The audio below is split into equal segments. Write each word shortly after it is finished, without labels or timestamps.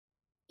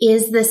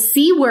is the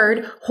C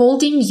word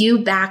holding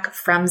you back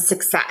from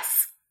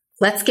success?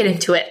 Let's get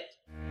into it.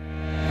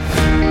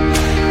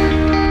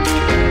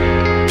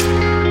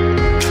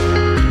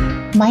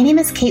 My name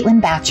is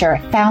Caitlin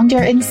Batcher, founder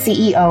and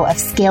CEO of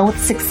Scale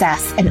with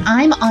Success, and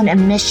I'm on a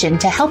mission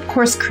to help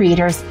course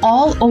creators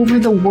all over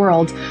the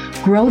world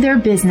grow their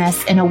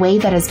business in a way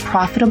that is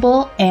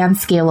profitable and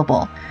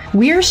scalable.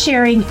 We're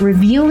sharing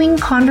revealing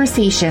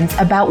conversations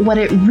about what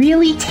it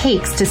really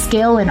takes to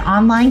scale an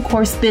online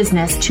course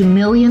business to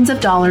millions of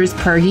dollars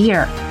per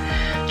year.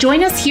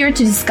 Join us here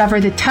to discover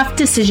the tough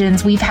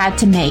decisions we've had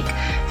to make,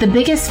 the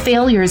biggest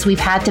failures we've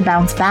had to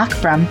bounce back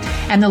from,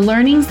 and the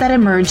learnings that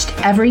emerged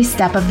every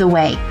step of the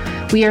way.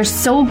 We are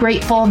so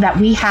grateful that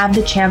we have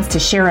the chance to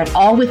share it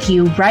all with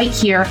you right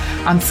here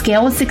on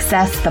Scale with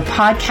Success, the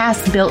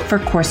podcast built for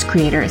course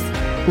creators.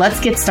 Let's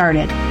get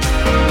started.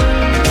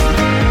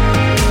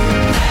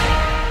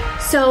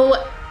 So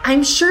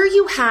I'm sure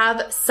you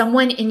have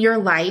someone in your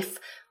life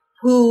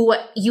who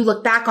you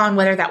look back on,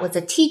 whether that was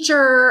a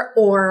teacher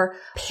or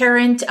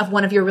parent of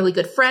one of your really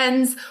good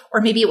friends,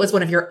 or maybe it was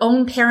one of your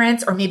own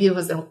parents, or maybe it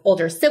was an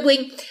older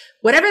sibling,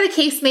 whatever the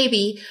case may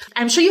be.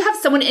 I'm sure you have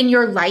someone in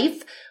your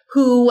life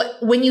who,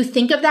 when you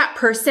think of that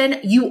person,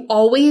 you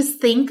always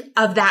think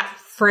of that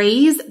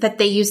phrase that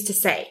they used to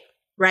say,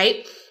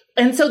 right?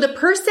 And so the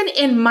person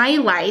in my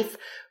life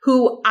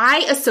who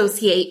I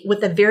associate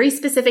with a very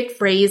specific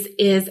phrase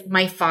is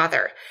my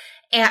father.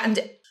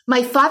 And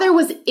my father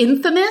was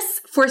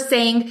infamous for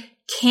saying,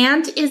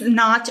 can't is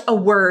not a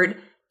word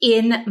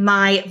in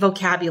my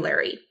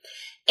vocabulary.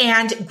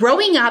 And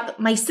growing up,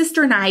 my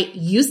sister and I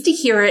used to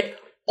hear it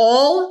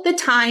all the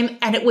time,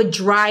 and it would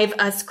drive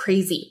us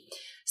crazy.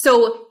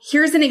 So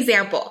here's an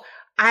example.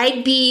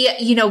 I'd be,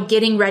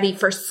 getting ready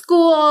for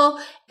school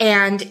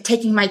and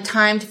taking my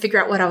time to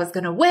figure out what I was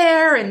going to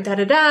wear and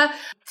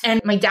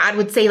And my dad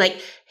would say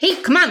hey,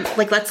 come on,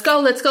 let's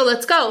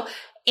go.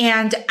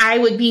 And I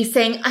would be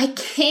saying, I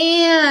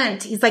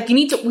can't. He's like,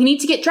 we need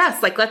to get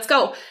dressed. Let's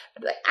go.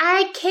 I'd be like,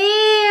 I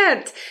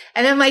can't.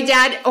 And then my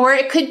dad, or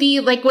it could be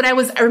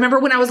I remember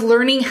when I was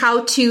learning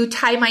how to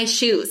tie my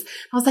shoes.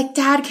 I was like,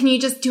 Dad, can you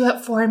just do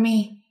it for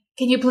me?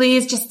 Can you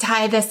please just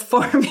tie this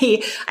for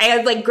me? I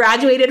had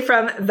graduated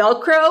from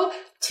Velcro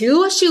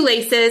to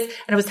shoelaces,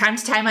 and it was time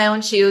to tie my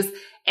own shoes.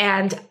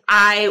 And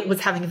I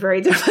was having a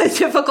very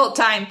difficult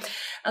time.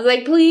 I was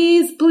like,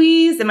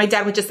 please. And my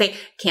dad would just say,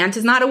 can't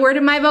is not a word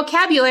in my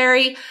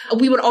vocabulary.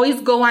 We would always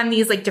go on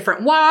these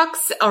different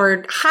walks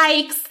or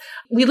hikes.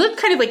 We lived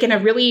kind of in a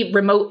really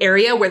remote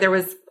area where there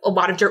was a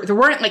lot of dirt. There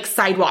weren't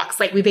sidewalks.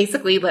 We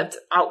basically lived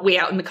way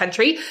out in the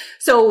country.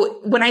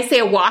 So when I say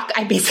a walk,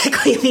 I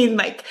basically mean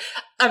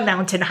a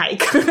mountain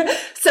hike.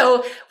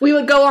 So we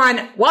would go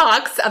on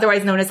walks,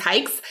 otherwise known as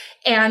hikes.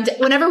 And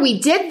whenever we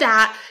did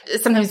that,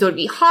 sometimes it would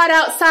be hot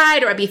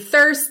outside or I'd be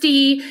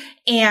thirsty.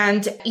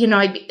 And,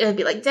 I'd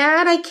be like,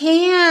 Dad, I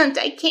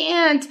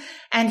can't.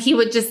 And he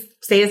would just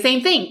say the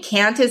same thing.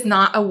 Can't is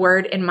not a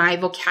word in my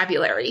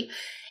vocabulary.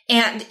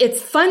 And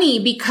it's funny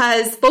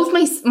because both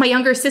my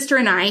younger sister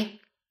and I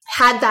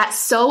had that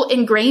so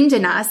ingrained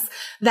in us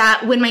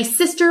that when my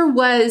sister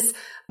was,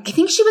 I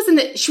think she was in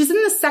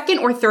the second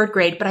or third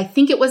grade, but I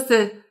think it was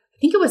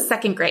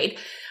second grade.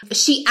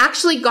 She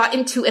actually got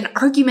into an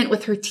argument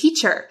with her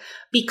teacher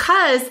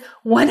because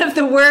one of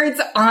the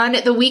words on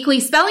the weekly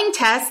spelling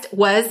test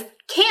was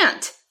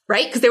can't,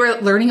 right? Because they were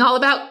learning all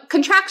about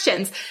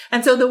contractions.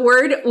 And so the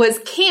word was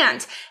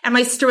can't. And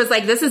my sister was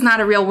like, this is not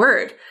a real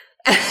word.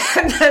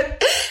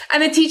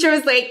 And the teacher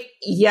was like,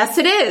 yes,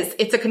 it is.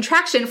 It's a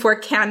contraction for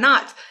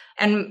cannot.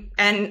 And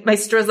my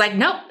sister was like,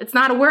 no, it's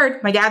not a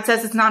word. My dad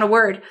says it's not a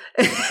word.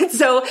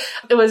 So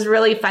it was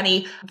really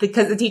funny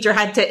because the teacher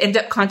had to end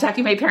up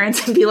contacting my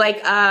parents and be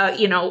like,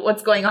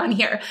 what's going on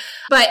here?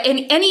 But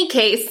in any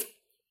case,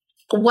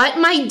 what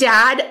my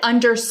dad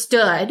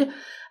understood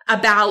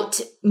about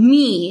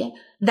me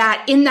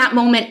that in that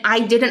moment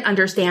I didn't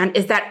understand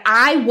is that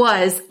I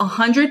was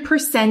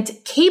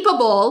 100%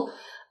 capable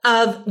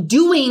of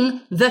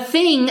doing the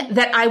thing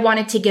that I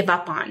wanted to give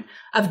up on,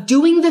 of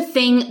doing the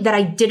thing that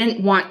I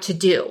didn't want to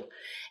do.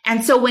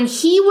 And so when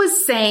he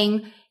was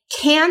saying,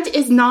 can't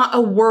is not a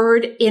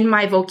word in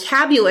my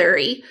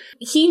vocabulary,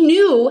 he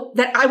knew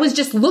that I was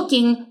just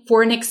looking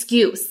for an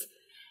excuse.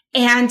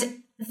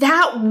 And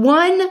that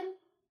one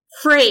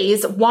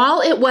phrase,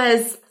 while it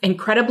was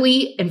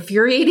incredibly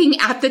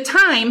infuriating at the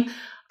time,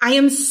 I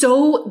am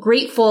so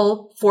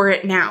grateful for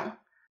it now.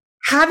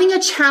 Having a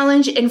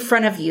challenge in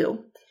front of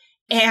you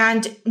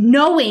and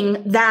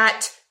knowing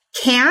that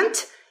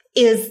can't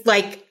is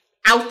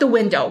out the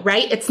window,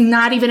 right? It's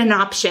not even an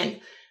option.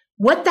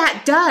 What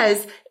that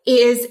does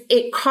is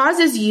it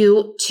causes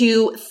you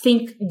to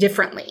think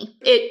differently.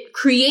 It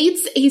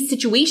creates a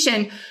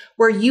situation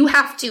where you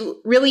have to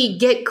really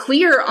get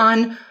clear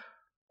on,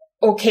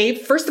 okay,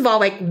 first of all,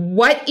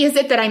 what is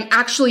it that I'm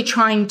actually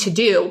trying to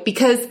do?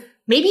 Because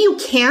maybe you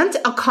can't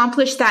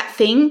accomplish that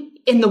thing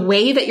in the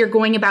way that you're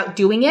going about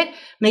doing it.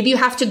 Maybe you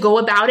have to go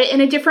about it in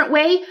a different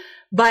way.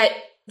 But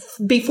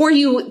before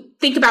you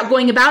think about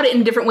going about it in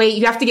a different way,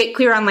 you have to get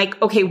clear on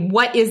okay,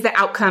 what is the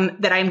outcome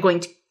that I'm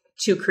going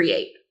to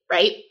create,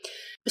 right?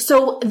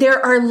 So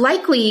there are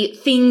likely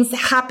things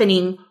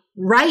happening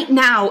right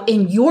now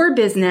in your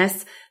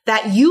business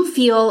that you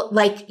feel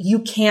like you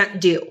can't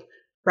do,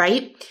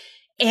 right?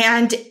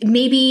 And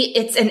maybe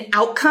it's an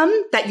outcome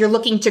that you're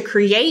looking to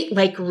create,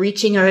 like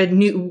reaching a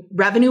new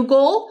revenue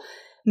goal.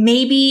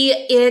 Maybe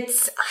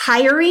it's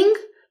hiring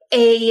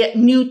a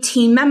new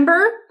team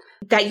member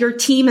that your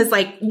team is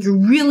like, you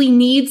really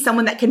need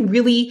someone that can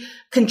really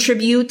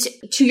contribute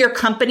to your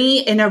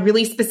company in a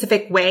really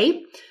specific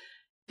way.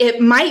 It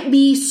might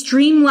be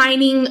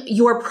streamlining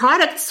your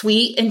product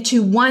suite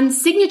into one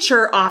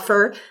signature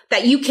offer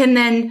that you can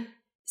then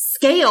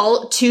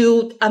scale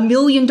to $1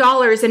 million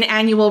in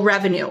annual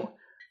revenue.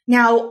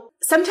 Now,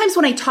 sometimes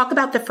when I talk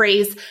about the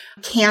phrase,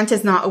 can't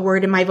is not a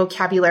word in my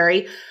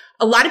vocabulary,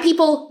 a lot of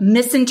people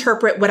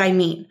misinterpret what I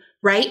mean,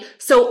 right?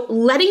 So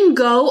letting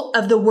go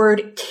of the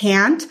word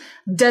can't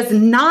does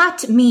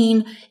not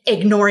mean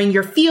ignoring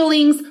your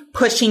feelings,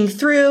 pushing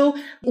through,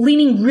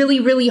 leaning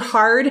really, really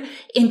hard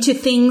into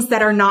things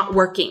that are not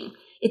working.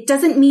 It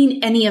doesn't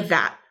mean any of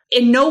that.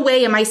 In no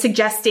way am I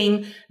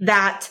suggesting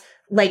that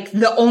like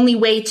the only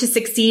way to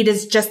succeed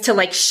is just to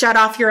like shut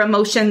off your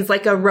emotions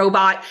like a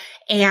robot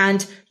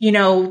and,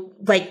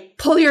 like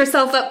pull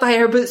yourself up by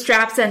your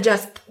bootstraps and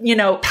just,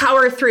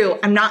 power through.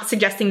 I'm not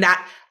suggesting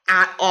that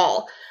at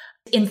all.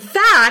 In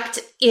fact,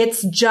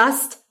 it's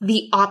just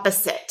the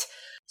opposite.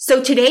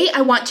 So today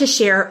I want to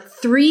share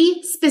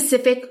 3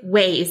 specific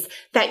ways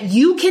that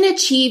you can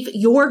achieve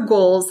your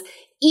goals,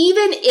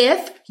 even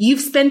if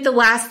you've spent the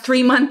last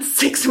 3 months,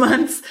 6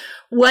 months,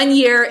 1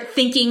 year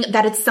thinking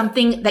that it's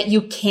something that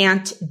you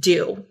can't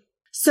do.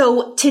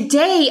 So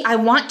today I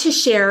want to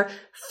share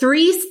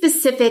 3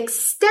 specific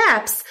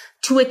steps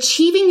to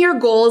achieving your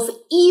goals,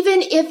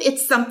 even if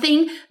it's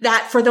something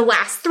that for the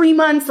last 3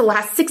 months, the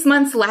last 6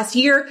 months, the last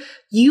year,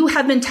 you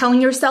have been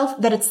telling yourself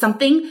that it's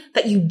something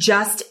that you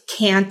just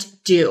can't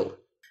do.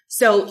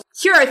 So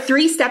here are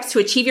 3 steps to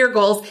achieve your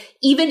goals,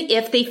 even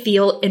if they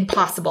feel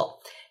impossible.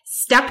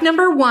 Step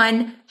number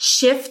 1,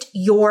 shift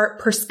your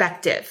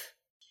perspective.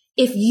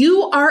 If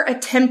you are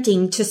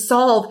attempting to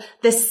solve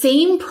the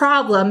same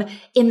problem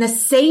in the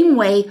same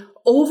way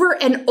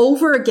over and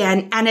over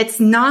again, and it's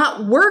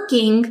not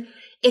working,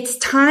 it's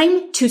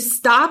time to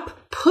stop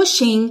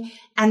pushing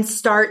and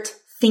start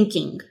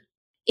thinking.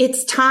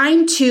 It's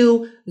time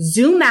to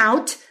zoom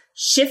out,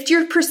 shift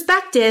your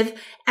perspective,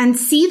 and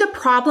see the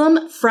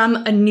problem from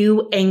a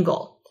new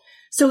angle.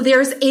 So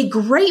there's a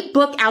great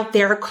book out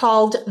there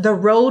called The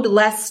Road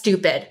Less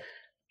Stupid.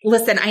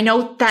 Listen, I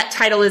know that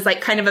title is like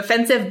kind of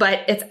offensive,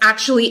 but it's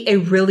actually a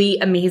really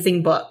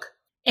amazing book.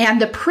 And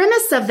the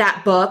premise of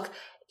that book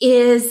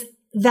is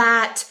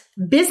that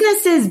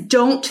businesses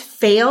don't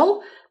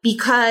fail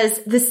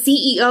because the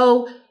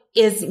CEO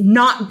is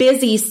not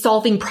busy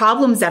solving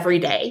problems every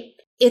day.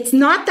 It's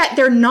not that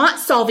they're not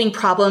solving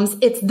problems,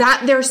 it's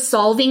that they're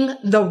solving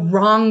the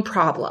wrong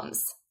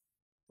problems.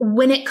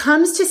 When it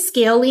comes to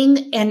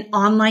scaling an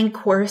online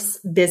course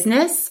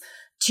business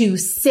to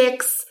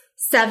 6,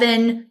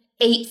 7,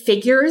 8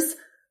 figures,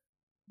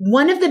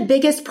 one of the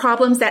biggest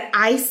problems that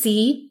I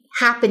see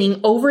happening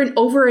over and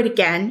over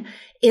again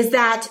is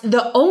that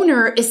the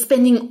owner is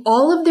spending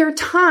all of their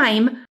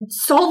time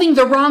solving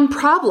the wrong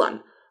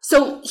problem.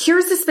 So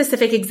here's a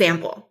specific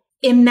example.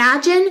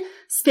 Imagine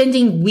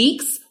spending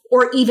weeks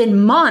or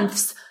even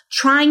months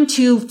trying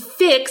to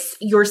fix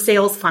your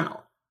sales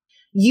funnel.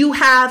 You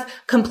have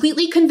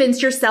completely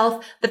convinced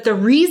yourself that the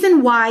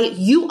reason why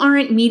you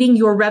aren't meeting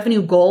your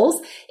revenue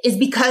goals is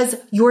because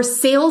your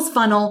sales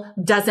funnel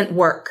doesn't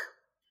work.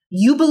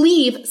 You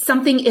believe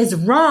something is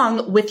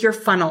wrong with your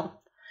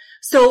funnel.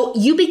 So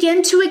you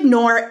begin to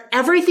ignore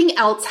everything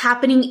else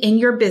happening in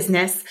your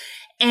business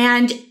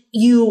and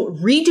you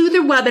redo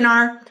the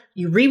webinar,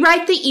 you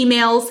rewrite the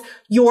emails,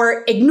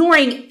 you're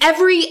ignoring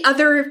every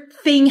other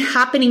thing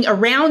happening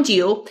around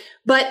you,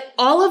 but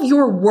all of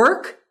your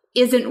work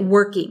isn't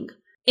working.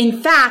 In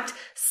fact,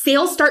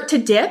 sales start to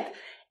dip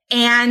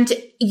and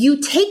you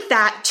take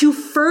that to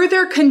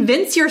further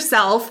convince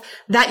yourself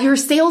that your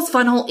sales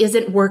funnel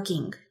isn't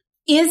working.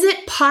 Is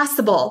it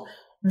possible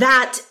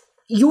that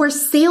your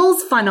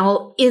sales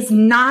funnel is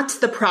not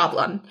the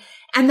problem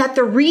and that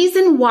the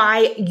reason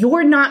why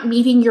you're not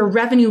meeting your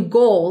revenue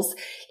goals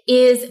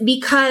is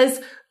because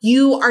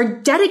you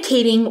are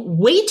dedicating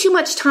way too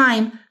much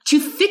time to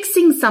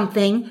fixing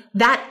something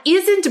that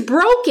isn't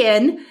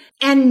broken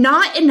and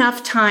not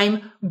enough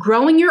time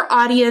growing your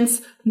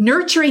audience,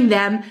 nurturing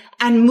them,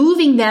 and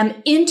moving them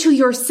into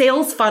your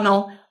sales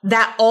funnel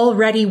that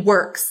already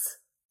works?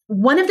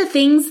 One of the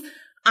things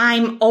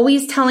I'm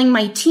always telling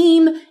my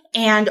team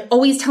and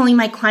always telling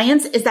my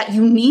clients is that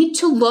you need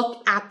to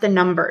look at the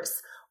numbers.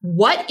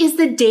 What is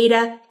the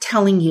data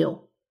telling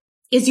you?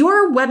 Is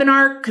your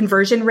webinar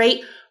conversion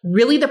rate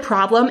really the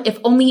problem if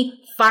only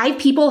 5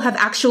 people have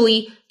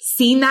actually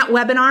seen that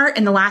webinar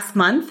in the last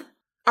month?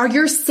 Are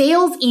your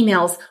sales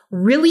emails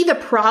really the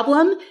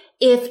problem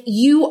if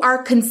you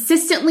are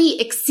consistently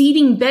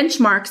exceeding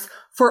benchmarks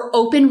for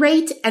open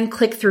rate and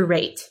click-through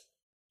rate?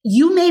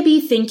 You may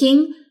be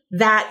thinking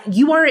that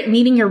you aren't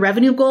meeting your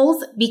revenue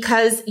goals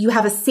because you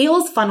have a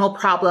sales funnel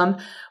problem,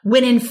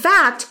 when in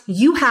fact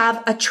you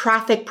have a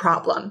traffic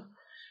problem.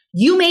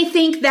 You may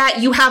think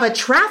that you have a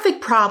traffic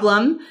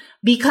problem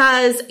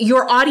because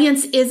your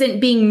audience isn't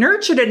being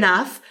nurtured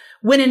enough,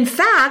 when in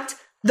fact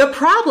the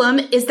problem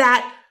is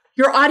that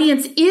your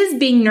audience is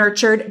being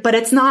nurtured, but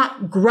it's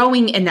not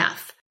growing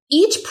enough.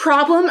 Each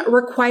problem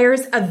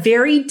requires a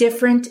very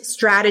different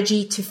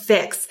strategy to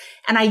fix,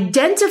 and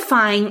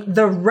identifying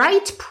the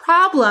right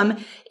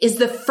problem is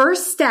the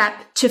first step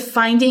to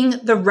finding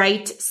the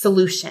right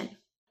solution.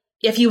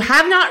 If you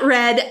have not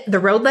read The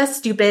Road Less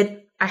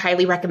Stupid, I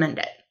highly recommend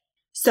it.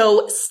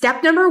 So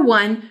step number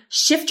 1,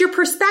 shift your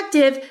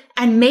perspective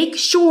and make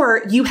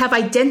sure you have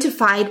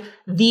identified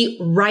the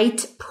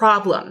right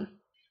problem.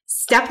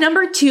 Step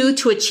number 2,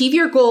 to achieve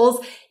your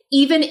goals,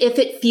 even if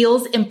it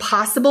feels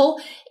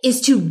impossible, is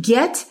to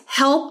get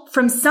help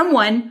from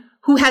someone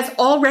who has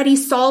already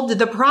solved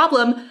the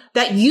problem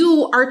that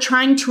you are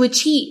trying to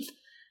achieve.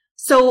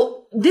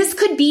 So this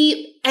could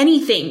be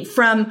anything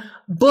from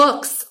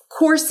books,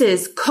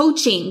 courses,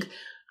 coaching.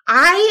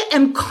 I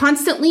am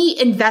constantly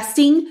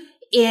investing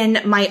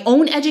in my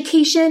own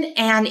education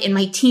and in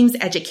my team's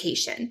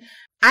education.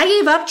 I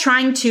gave up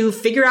trying to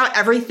figure out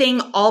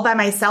everything all by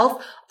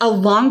myself a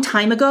long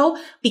time ago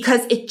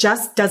because it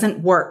just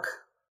doesn't work.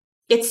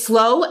 It's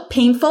slow,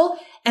 painful,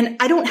 and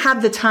I don't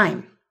have the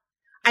time.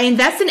 I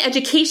invest in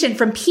education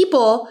from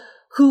people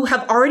who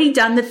have already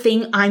done the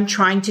thing I'm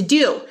trying to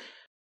do,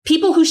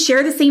 people who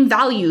share the same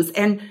values,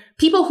 and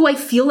people who I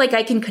feel like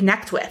I can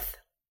connect with.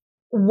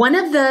 One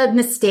of the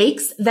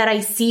mistakes that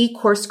I see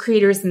course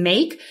creators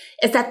make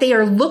is that they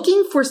are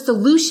looking for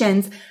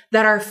solutions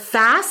that are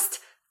fast,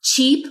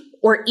 cheap,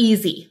 or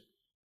easy.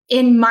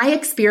 In my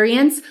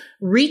experience,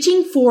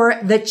 reaching for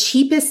the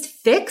cheapest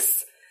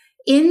fix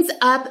ends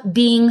up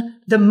being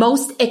the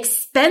most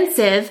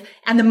expensive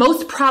and the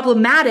most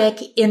problematic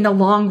in the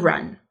long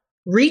run.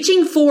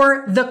 Reaching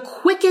for the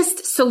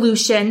quickest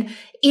solution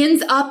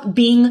ends up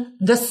being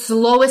the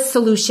slowest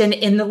solution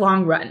in the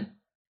long run.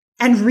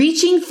 And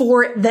reaching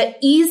for the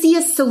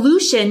easiest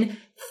solution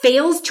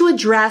fails to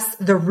address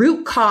the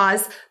root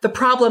cause. The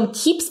problem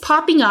keeps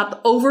popping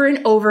up over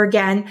and over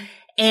again,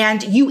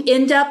 and you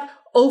end up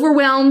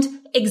overwhelmed,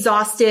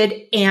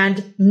 exhausted,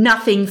 and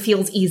nothing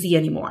feels easy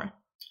anymore.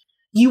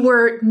 You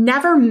were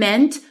never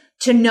meant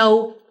to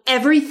know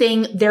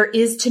everything there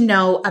is to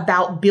know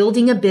about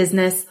building a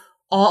business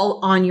all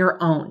on your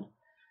own.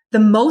 The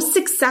most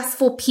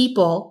successful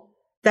people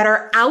that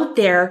are out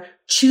there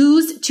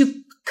choose to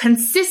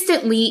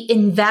consistently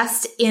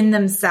invest in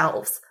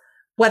themselves,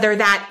 whether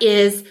that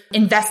is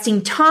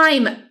investing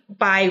time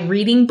by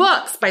reading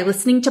books, by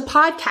listening to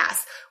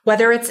podcasts,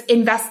 whether it's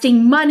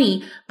investing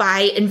money by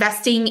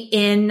investing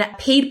in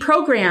paid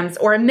programs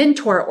or a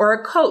mentor or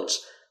a coach.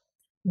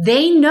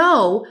 They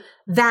know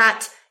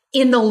that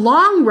in the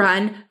long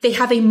run, they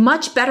have a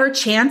much better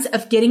chance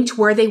of getting to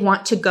where they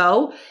want to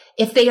go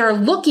if they are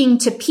looking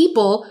to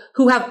people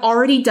who have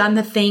already done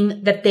the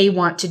thing that they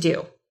want to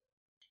do.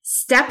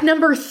 Step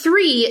number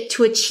 3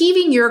 to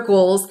achieving your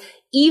goals,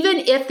 even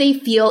if they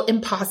feel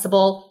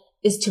impossible,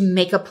 is to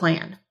make a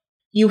plan.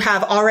 You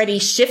have already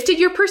shifted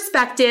your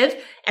perspective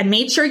and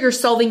made sure you're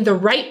solving the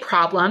right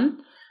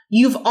problem.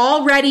 You've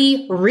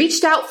already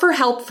reached out for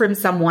help from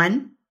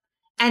someone.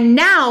 And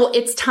now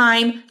it's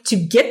time to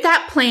get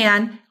that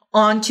plan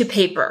onto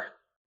paper.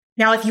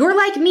 Now, if you're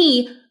like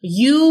me,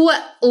 you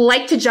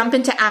like to jump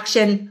into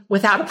action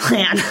without a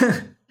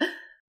plan.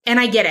 And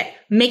I get it.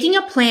 Making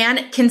a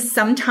plan can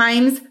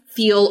sometimes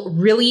feel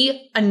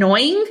really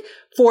annoying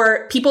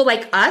for people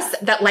like us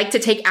that like to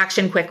take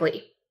action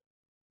quickly.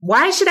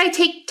 Why should I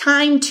take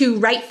time to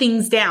write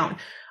things down?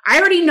 I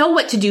already know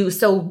what to do,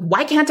 so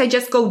why can't I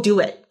just go do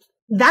it?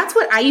 That's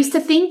what I used to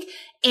think.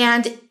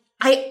 And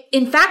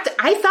in fact,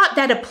 I thought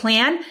that a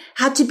plan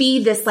had to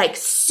be this like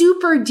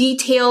super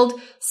detailed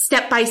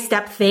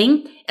step-by-step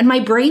thing, and my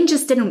brain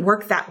just didn't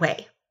work that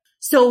way.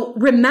 So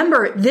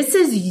remember, this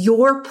is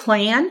your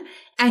plan,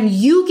 and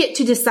you get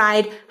to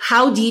decide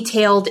how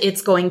detailed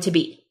it's going to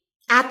be.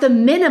 At the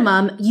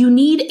minimum, you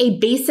need a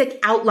basic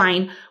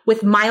outline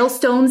with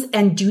milestones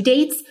and due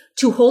dates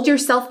to hold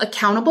yourself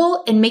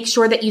accountable and make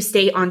sure that you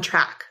stay on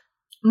track.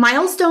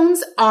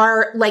 Milestones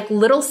are like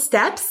little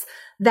steps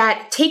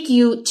that take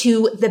you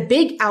to the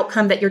big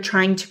outcome that you're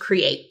trying to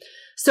create.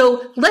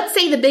 So let's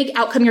say the big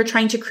outcome you're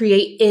trying to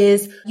create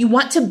is you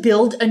want to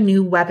build a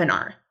new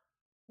webinar.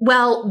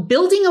 Well,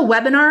 building a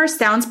webinar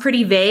sounds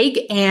pretty vague,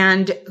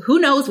 and who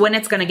knows when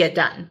it's going to get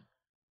done.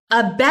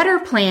 A better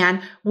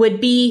plan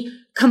would be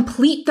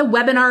complete the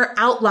webinar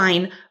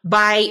outline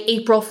by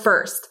April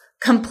 1st,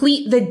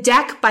 complete the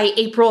deck by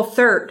April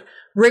 3rd,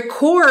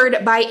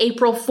 record by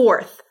April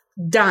 4th.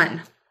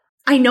 Done.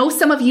 I know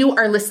some of you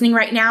are listening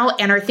right now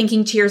and are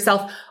thinking to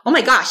yourself, oh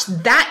my gosh,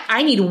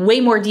 I need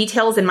way more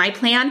details in my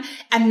plan,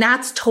 and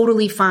that's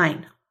totally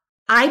fine.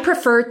 I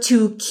prefer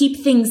to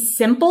keep things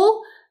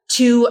simple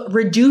to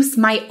reduce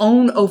my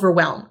own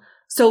overwhelm.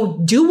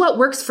 So do what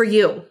works for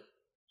you.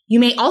 You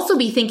may also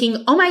be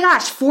thinking, oh my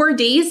gosh, 4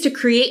 days to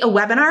create a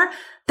webinar?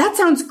 that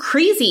sounds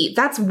crazy.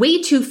 That's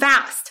way too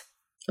fast.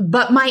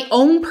 But my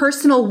own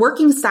personal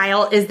working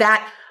style is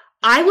that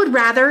I would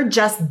rather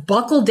just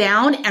buckle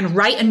down and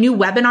write a new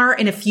webinar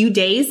in a few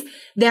days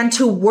than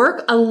to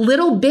work a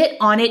little bit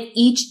on it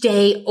each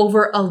day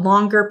over a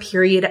longer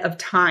period of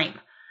time.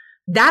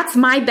 That's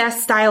my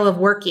best style of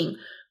working,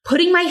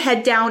 putting my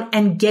head down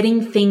and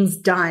getting things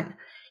done.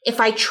 If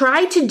I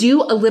try to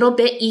do a little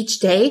bit each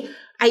day,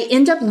 I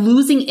end up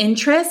losing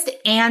interest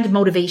and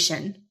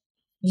motivation.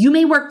 You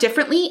may work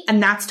differently,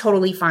 and that's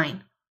totally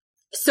fine.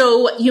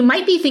 So you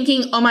might be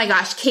thinking, oh my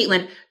gosh,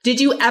 Caitlin, did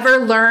you ever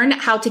learn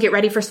how to get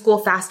ready for school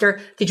faster?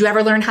 Did you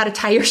ever learn how to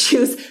tie your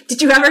shoes?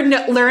 Did you ever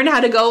learn how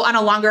to go on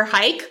a longer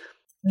hike?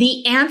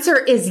 The answer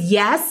is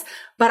yes,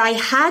 but I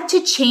had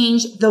to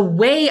change the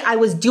way I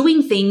was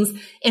doing things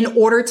in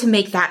order to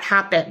make that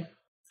happen.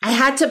 I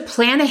had to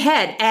plan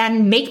ahead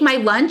and make my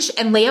lunch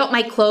and lay out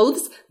my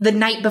clothes the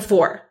night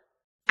before.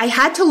 I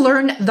had to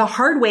learn the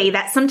hard way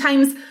that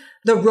sometimes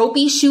the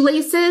ropey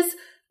shoelaces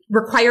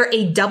require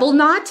a double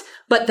knot,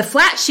 but the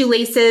flat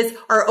shoelaces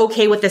are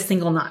okay with a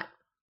single knot.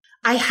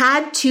 I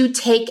had to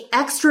take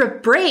extra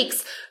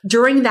breaks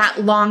during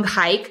that long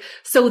hike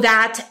so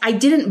that I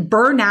didn't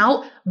burn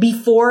out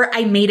before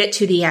I made it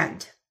to the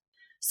end.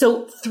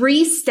 So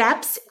 3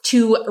 steps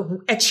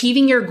to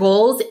achieving your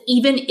goals,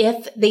 even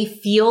if they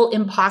feel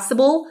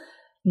impossible.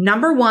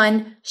 Number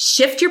 1,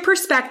 shift your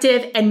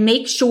perspective and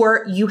make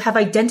sure you have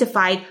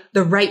identified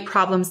the right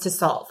problems to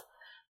solve.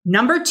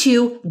 Number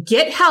 2,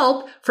 get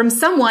help from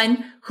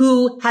someone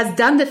who has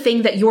done the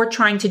thing that you're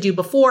trying to do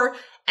before.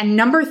 And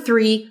number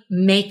 3,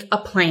 make a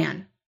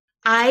plan.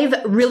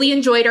 I've really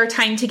enjoyed our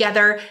time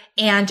together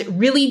and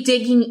really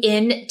digging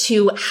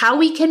into how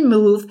we can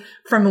move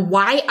from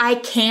why I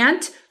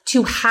can't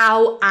to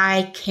how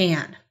I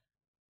can.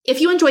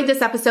 If you enjoyed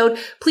this episode,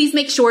 please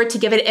make sure to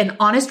give it an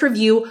honest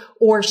review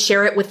or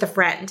share it with a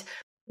friend.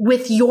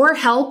 With your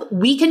help,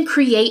 we can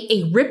create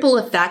a ripple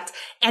effect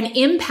and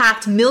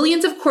impact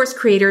millions of course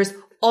creators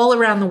all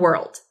around the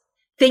world.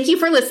 Thank you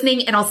for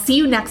listening, and I'll see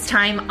you next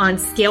time on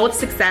Scale with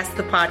Success,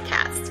 the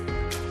podcast.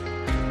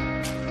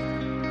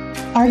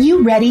 Are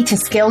you ready to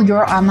scale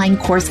your online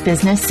course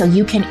business so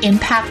you can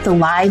impact the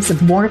lives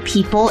of more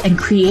people and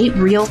create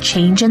real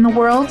change in the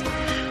world?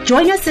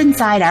 Join us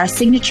inside our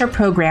signature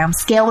program,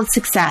 Scale with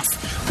Success,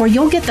 where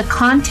you'll get the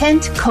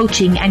content,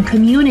 coaching, and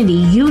community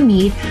you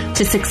need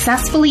to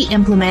successfully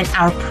implement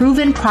our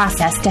proven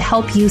process to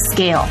help you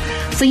scale,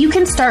 so you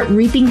can start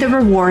reaping the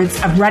rewards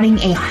of running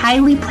a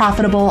highly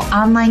profitable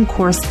online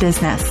course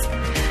business.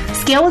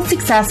 Scale with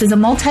Success is a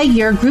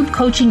multi-year group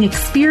coaching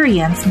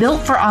experience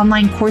built for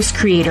online course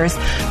creators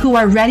who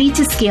are ready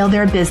to scale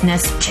their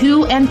business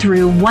to and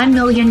through $1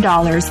 million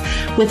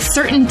with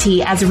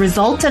certainty as a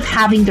result of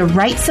having the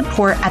right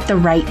support at the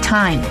right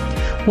time.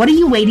 What are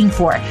you waiting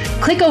for?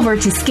 Click over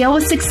to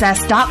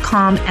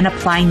scalewithsuccess.com and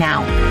apply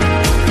now.